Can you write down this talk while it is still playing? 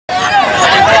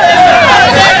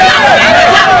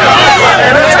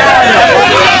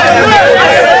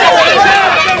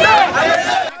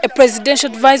presidential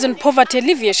advisor on poverty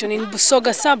alleviation in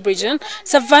Busoga sub-region,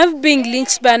 survived being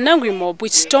lynched by an angry mob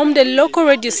which stormed a local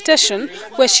radio station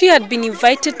where she had been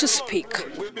invited to speak.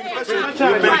 This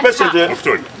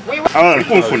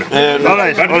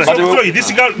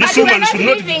woman should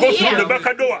not go through the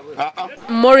back door.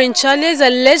 Maureen Kyalya is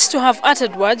alleged to have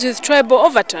uttered words with tribal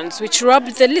overtones which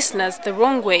rubbed the listeners the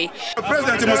wrong way.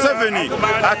 President Museveni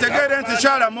ategere nti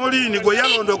Kyala Maureen go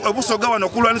yalondo Busoga wano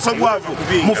kulwanisa bwavu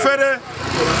mufere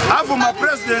avuma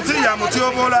president ya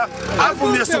mutyobola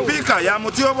avumye speaker ya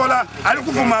mutyobola ali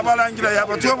kuvuma abalangira ya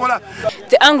mutyobola.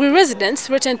 The angry residents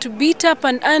threatened to beat up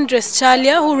and undress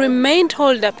Kyalya, who remained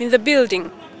holed up in the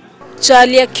building.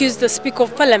 Kyalya accused the Speaker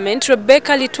of Parliament,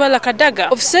 Rebecca Litwala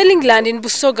Kadaga, of selling land in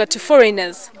Busoga to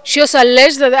foreigners. She also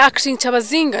alleged that the acting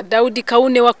Kyabazinga, Daudi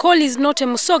Kaune Wakoli, is not a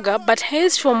Musoga but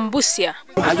hails from Busia.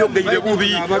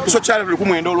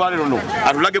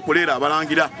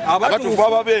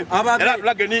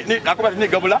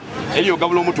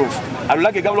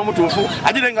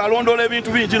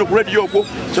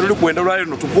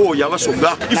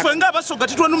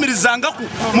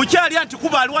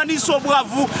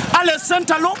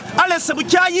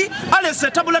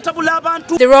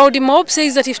 The rowdy mob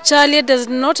says that if Kyalya does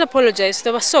not apologize to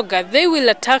the Busoga, they will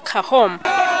attack her home.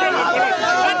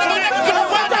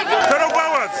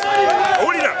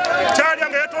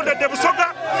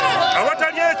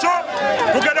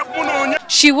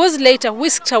 She was later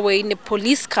whisked away in a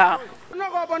police car.